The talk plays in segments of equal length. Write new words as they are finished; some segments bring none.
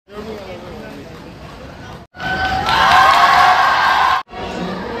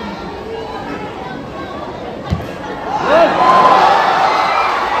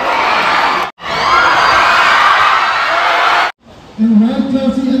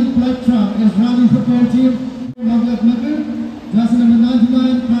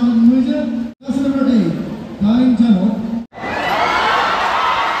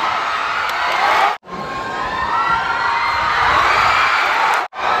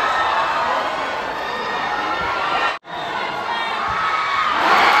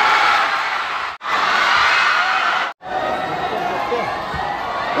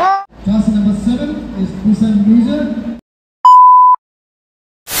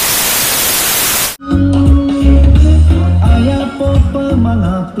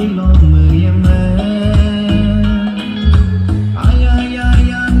Chief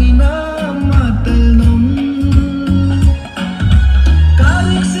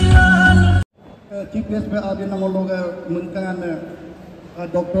guest पे आज नमो लोग मुनकान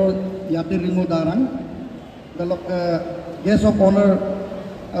doctor यातिर Rimo Darrang दलोक guest of honor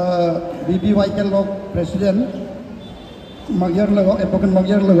BB Waikal लोग president magyar logo advocate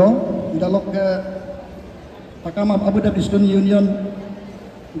magyar logo dalok takam Abu Dhabi Student Union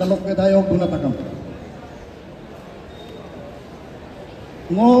dalok dayok guna takam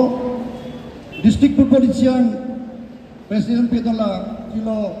ngo district football isian president pedola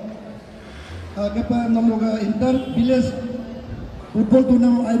kilo kepa namoga inter village football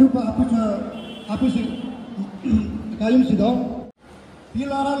tournament airupa apu si kayum sido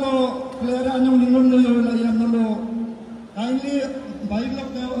pilara lo player anyong lingon lo la yang lo kindly baik lo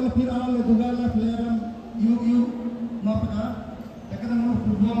ke pilara lo duga la player you mapaka ekada mo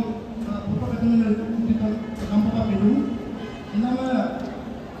football katene kita kampaka medu inama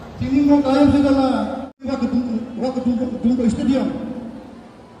sini mo kayum sido la wa ketumbo stadium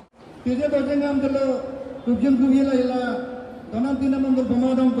Pede bajang am dalo tujuan kubiela ila donan tina mandor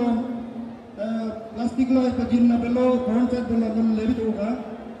pemadam ko plastik lo kajin na belo konset dalo dalo lebih tuka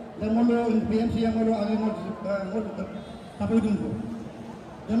dan molo PMC yang molo agi molo tapi dungko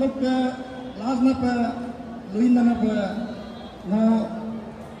dalo ke last na pa luin na pa no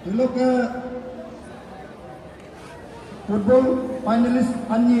dalo ke football finalist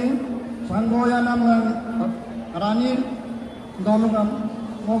anyi sanggoya namang RANI dolungam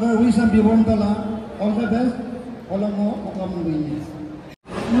Moga wisam bibondala all the best all mo okam dunia.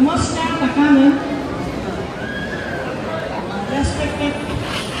 Namaskar takamen. Respected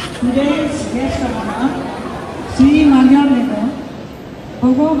today's guest of honor, Sri Magyar Lego,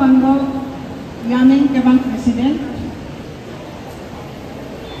 Bogo Bango Yaning Kebang President,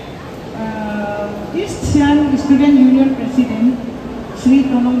 East Sian Student Union President, Sri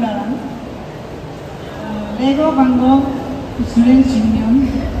Tonong Dalang, Lego Bango Students Union,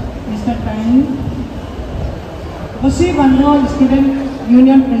 Mr. Tain, Osi Bango Student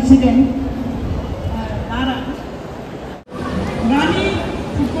Union President, Dara, RANI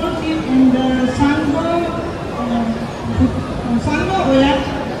football team and Sango OYAN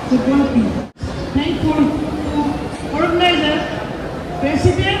football team. Thankful to organizer,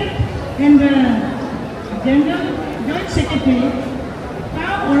 President and General Joint Secretary,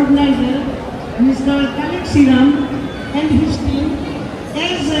 co-organizer, Mr. Khalid Siram, and his team,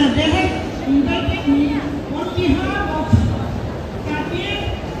 as they have invited me on behalf of Katia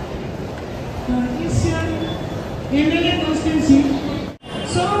Eastern MLA constituency.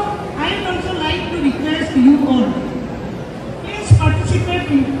 So I would also like to request you all, please participate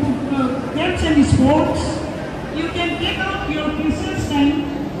in games and sports. You can take out your precious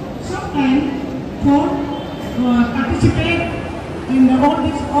time, sometime for participate in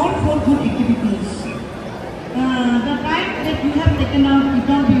all four good activities. The time that you have taken out, it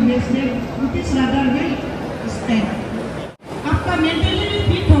can't be wasted. It is rather well spent. आपका mentally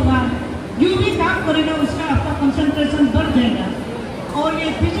fit होगा, you भी काम करेगा उसका आपका concentration बढ़ जाएगा. और ये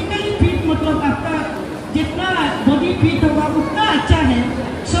physically fit मतलब आपका जितना body fit होगा उतना अच्छा है.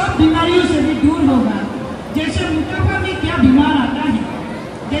 सब बीमारियों से भी दूर होगा. जैसे मोटापा में क्या बीमार आता है,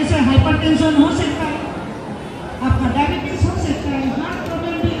 जैसे hypertension हो सकता है, आपका diabetes हो सकता है, heart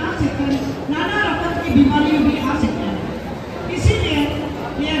problem भी आ सकता है, नाना रकम की बीमारियों भी आ सकता है. इसीलिए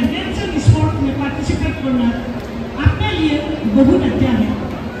ये गेम्स एंड स्पोर्ट में पार्टिसिपेट करना अपने लिए बहुत अच्छा है.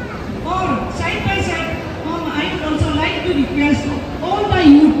 और साइड बाय साइड हम I would also like to request all the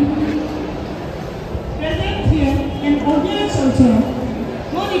youth present here and audience also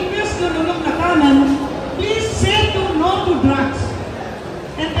वो रिक्वेस्ट कर लोग रकामन प्लीज से to know to drugs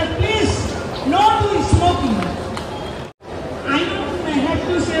and please no to smoking. I don't have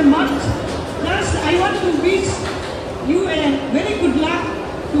to say much. Just I want to wish you a very good luck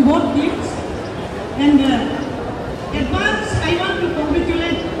to both teams, and advance I want to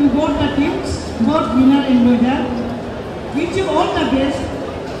congratulate to both the teams, both winner and loser. Wish you all the best,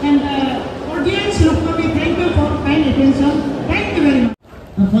 and audience Luknovi, thank you for kind attention. Thank you very much.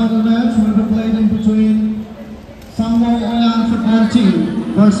 The final match will be played in between OYAN football team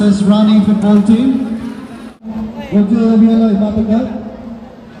versus RANI football team.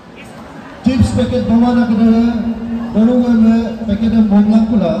 Chips packet bawana kadara baruga me packet em bonglang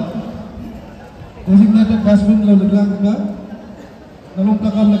kula designated dustbin lo laglang ka nalong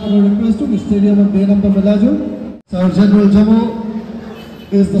takam na karo request to stadium of Benam Bamalajo. So General Jamo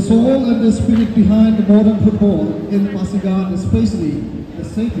is the soul and the spirit behind the modern football in Pasighat, especially the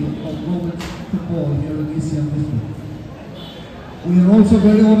safety of women's football here in East Siam District. We are also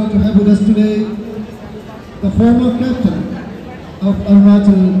very honored to have with us today the former captain of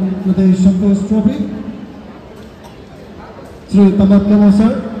Arunachal Pradesh Santosh Trophy, Sri Tamat Kamo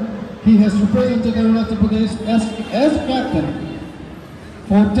sir. He has represented Arunachal Pradesh as captain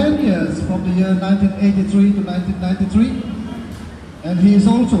for 10 years from the year 1983 to 1993, and he is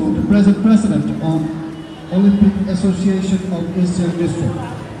also the present president of Olympic Association of Eastern District.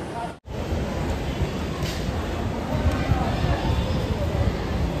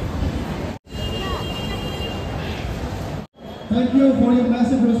 Thank you for your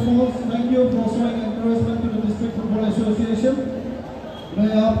massive response. Thank you for showing encouragement to the District Football Association. मैं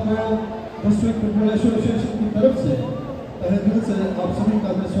आपको district football association की तरफ से तहे दिल से आप सभी का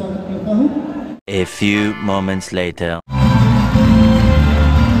मैं स्वागत करता हूं। A few moments later.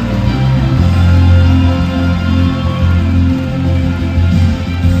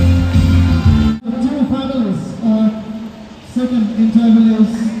 The two finalists are second in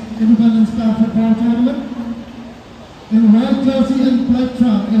Travelers Independent Staff Football Tournament. In white jersey and black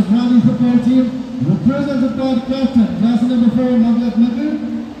trunk is RANI football team, represented by captain, jersey number 4, Maglat Magu,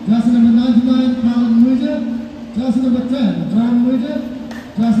 jersey number 99, Colin Muja, jersey number 10, John Muja,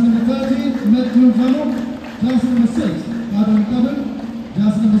 jersey number 30, Matthew Jamo, jersey number 6, Adam Kabul,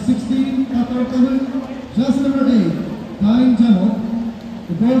 jersey number 16, Tatar Kabul, jersey number 8, Kain Jamo.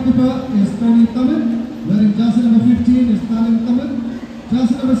 The goalkeeper is Tony Tamil, wearing jersey number 15 is Kalim Tamil,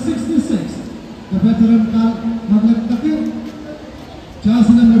 jersey number 66, the veteran Maglat Takil,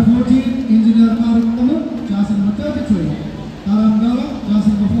 jersey number 14, Engineer Karuk Tamil, jersey number 33, Karam Gala,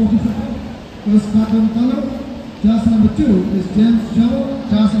 jersey number 44 is Katam Talo, jersey number 2 is James Jamo,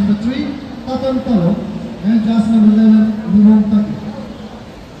 jersey number 3, Katam Talo, and jersey number 11, Lumong Takil.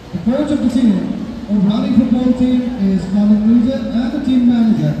 The coach of the team of RANI football team is Colin Muja, and the team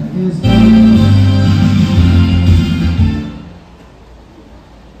manager is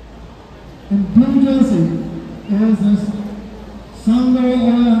in blue jersey is the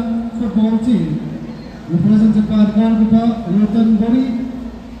OYAN football team, represented by the goalkeeper Rutan Bori,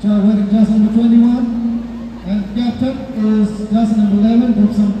 wearing jersey number 21, and captain is jersey number 11,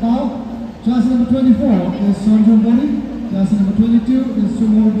 Gupsam Pao, jersey number 24 is Sonju Bori, jersey number 22 is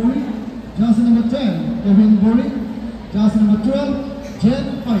Sumo Bori, jersey number 10, Kevin Bori, jersey number 12, Jen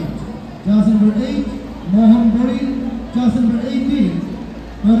Fight, jersey number 8, Mohan Bori, jersey number 18,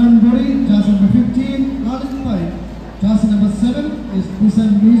 Karan Bori, jersey number 15, Khalid Fight, jersey number 7 is Busan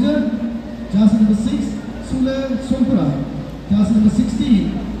Muja, jersey number 6, Sule Sompura, jersey number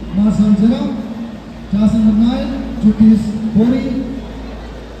 16, Marcel Jera, jersey number 9, Jukis Bori,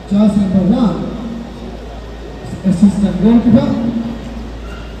 jersey number 1, assistant goalkeeper,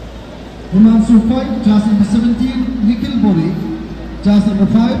 Himanshu Fight, jersey number 17, Nikhil Bori, jersey number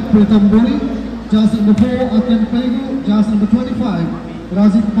 5, Pritam Bori, jersey number 4, Akan Pegu, jersey number 25,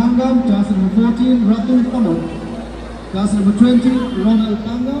 Razik Mangam, jersey number 14, Ratul Kamal, jersey number 20, Ronald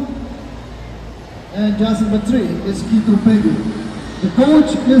Mangam, and jersey number 3 is Kitu Pegu. The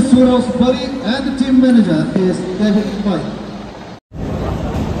coach is Suros Bari, and the team manager is David White.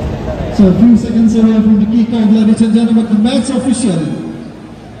 So a few seconds away from the kickoff, ladies and gentlemen, the match official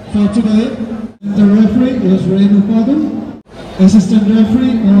for today. The referee is Renu Padum. Assistant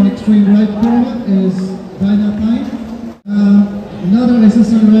referee on extreme right corner is Daina Tain. Another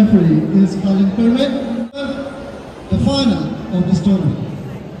assistant referee is Colin Permet. The final of this tournament.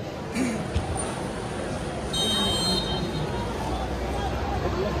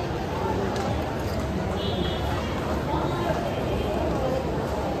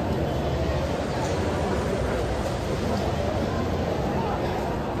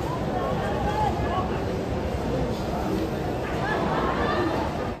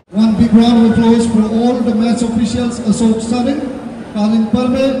 One big round of applause for all the match officials: Ashok Sarin, Kalin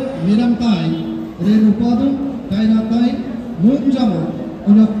Parve, Miram Tain, Renu Padum, Daina Tain, Moon Jamo,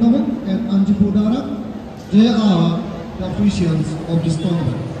 Unak Taman, and Anjipu Dara. They are the officials of this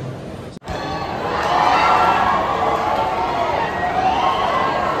tournament.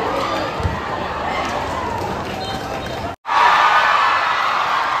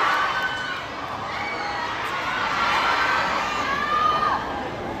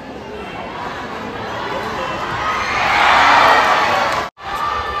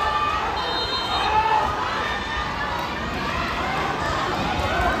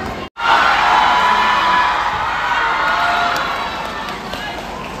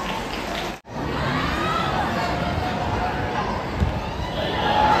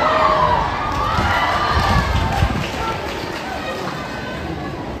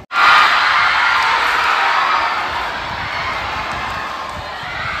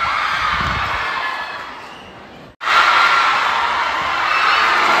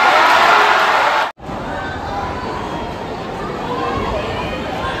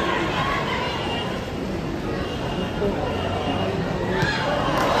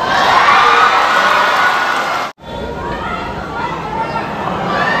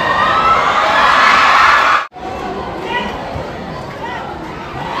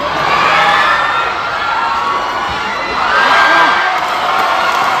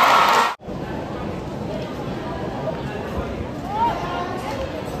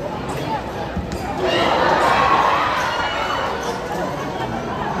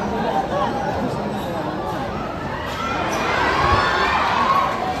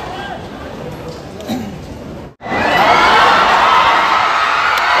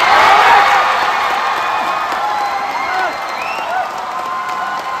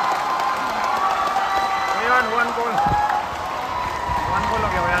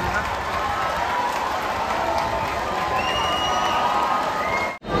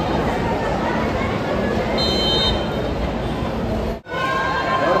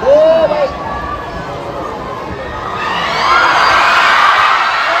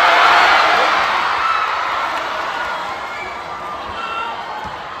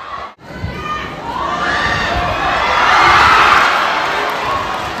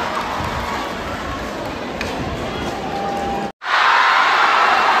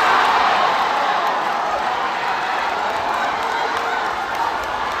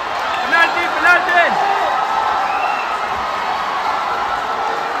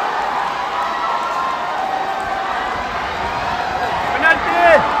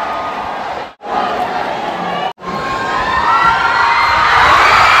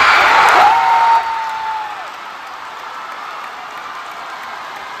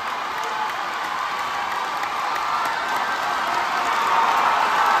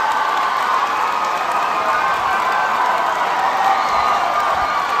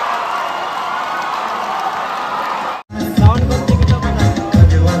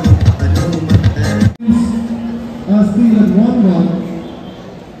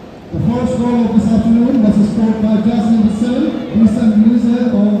 first goal of this afternoon was scored by just number 7, recent user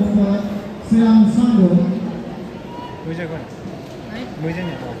of Siang Sango.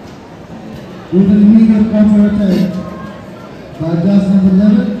 With an immediate counter attack by just number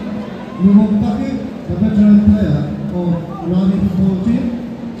 11, Numo Taki, the veteran player of RANI football team,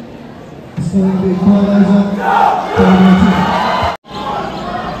 scoring the equalizer for the team.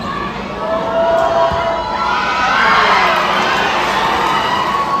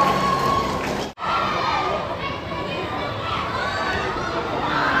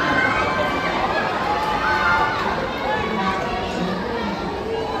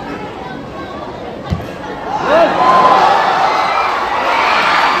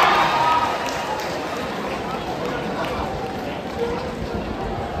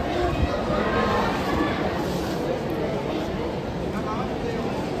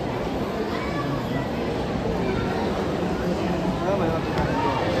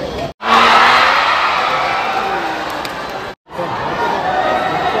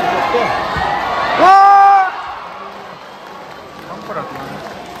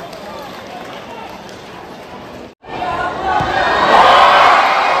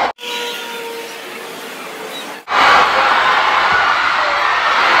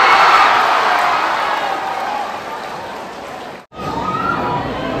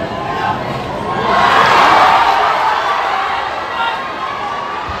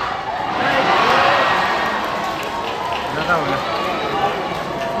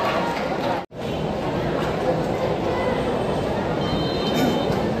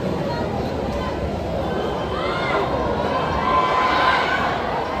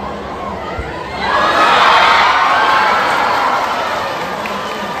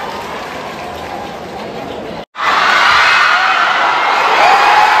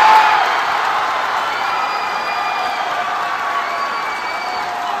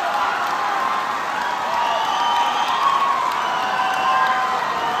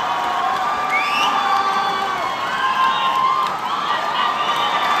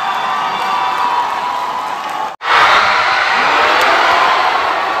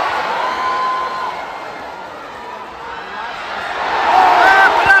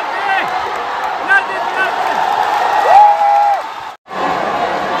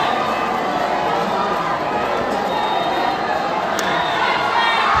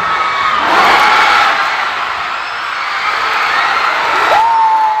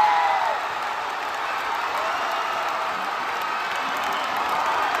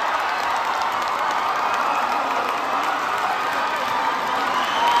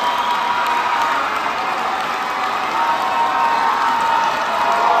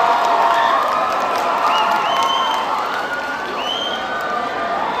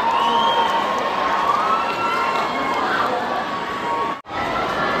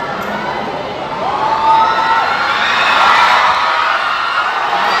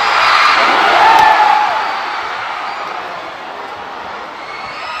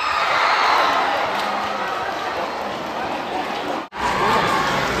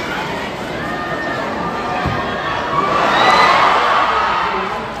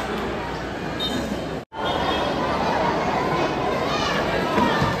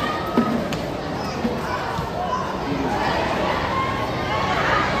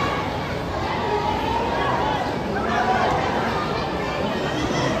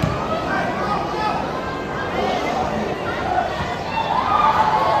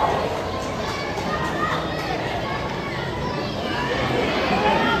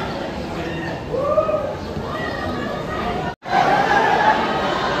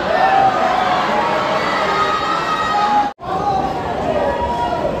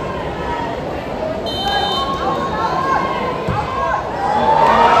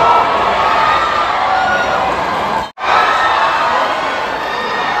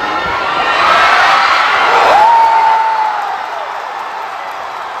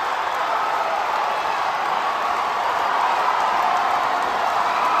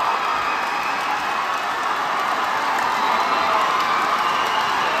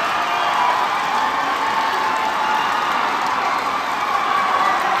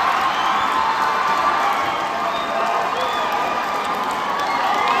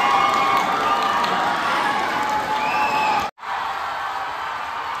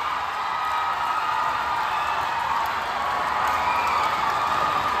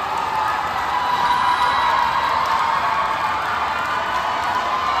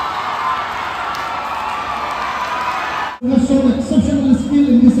 has shown exceptional skill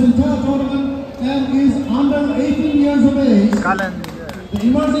in this entire tournament and is under 18 years of age. The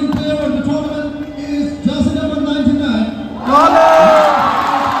emerging player of the tournament is jersey number 99.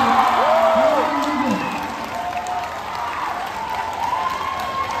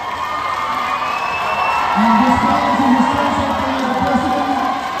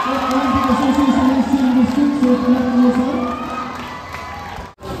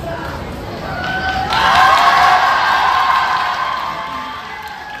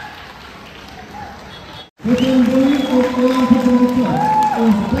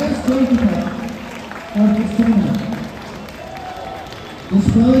 This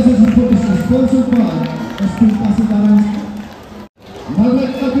prize is sponsored by SP Pasighat.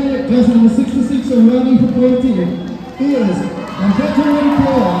 Magnet Abe, jersey number 66 of RANI football team, is the veteran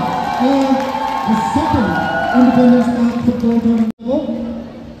player of the second Independence Cup football tournament.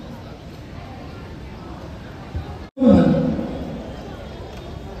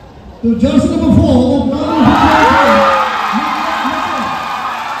 To jersey number 4 of RANI football team.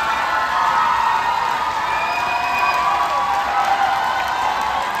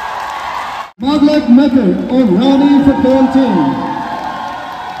 Magnet Maker of RANI football team.